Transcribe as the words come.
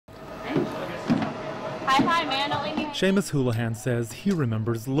Hi, man. Seamus Houlihan says he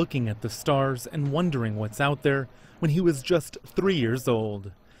remembers looking at the stars and wondering what's out there when he was just 3 years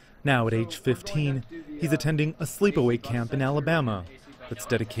old. Now at age 15, he's attending a sleepaway camp in Alabama that's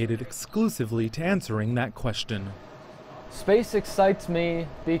dedicated exclusively to answering that question. Space excites me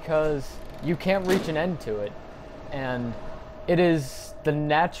because you can't reach an end to it, and it is the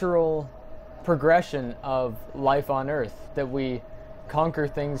natural progression of life on Earth, that we conquer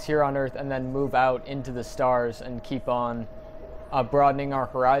things here on Earth and then move out into the stars and keep on broadening our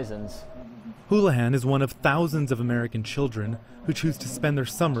horizons. Houlihan is one of thousands of American children who choose to spend their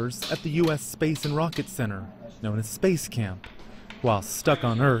summers at the U.S. Space and Rocket Center, known as Space Camp. While stuck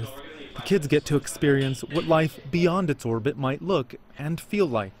on Earth, the kids get to experience what life beyond its orbit might look and feel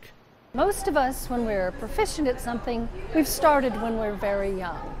like. Most of us, when we're proficient at something, we've started when we're very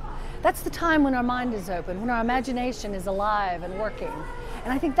young. That's the time when our mind is open, when our imagination is alive and working.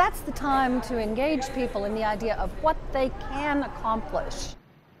 And I think that's the time to engage people in the idea of what they can accomplish.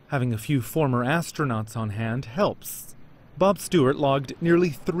 Having a few former astronauts on hand helps. Bob Stewart logged nearly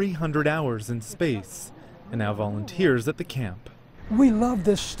 300 hours in space and now volunteers at the camp. We love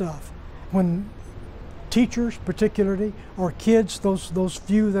this stuff. When teachers, particularly, or kids, those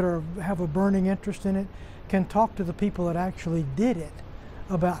few that have a burning interest in it, can talk to the people that actually did it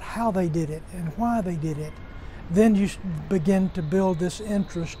about how they did it and why they did it, then you begin to build this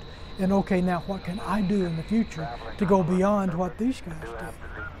interest in, okay, now what can I do in the future to go beyond what these guys did?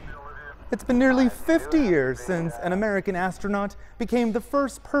 It's been nearly 50 years since an American astronaut became the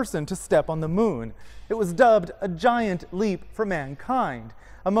first person to step on the moon. It was dubbed a giant leap for mankind,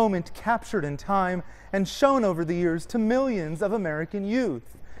 a moment captured in time and shown over the years to millions of American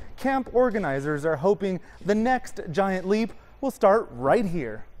youth. Camp organizers are hoping the next giant leap will start right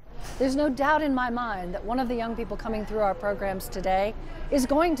here. There's no doubt in my mind that one of the young people coming through our programs today is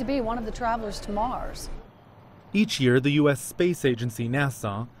going to be one of the travelers to Mars. Each year, the U.S. Space Agency,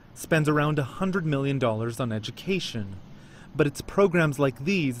 NASA, spends around $100 million on education. But it's programs like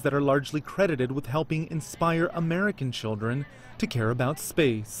these that are largely credited with helping inspire American children to care about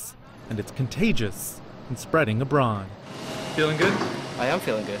space. And it's contagious and spreading abroad. Feeling good? I am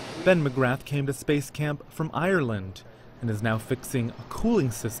feeling good. Ben McGrath came to space camp from Ireland and is now fixing a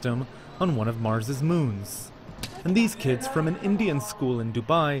cooling system on one of Mars's moons. And these kids from an Indian school in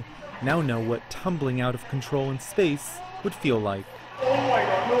Dubai now know what tumbling out of control in space would feel like.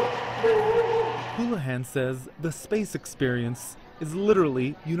 Houlihan says the space experience is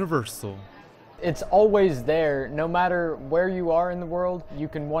literally universal. It's always there. No matter where you are in the world, you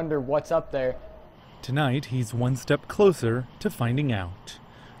can wonder what's up there. Tonight, he's one step closer to finding out.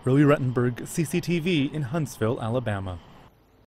 Roee, Ruttenberg, CCTV in Huntsville, Alabama.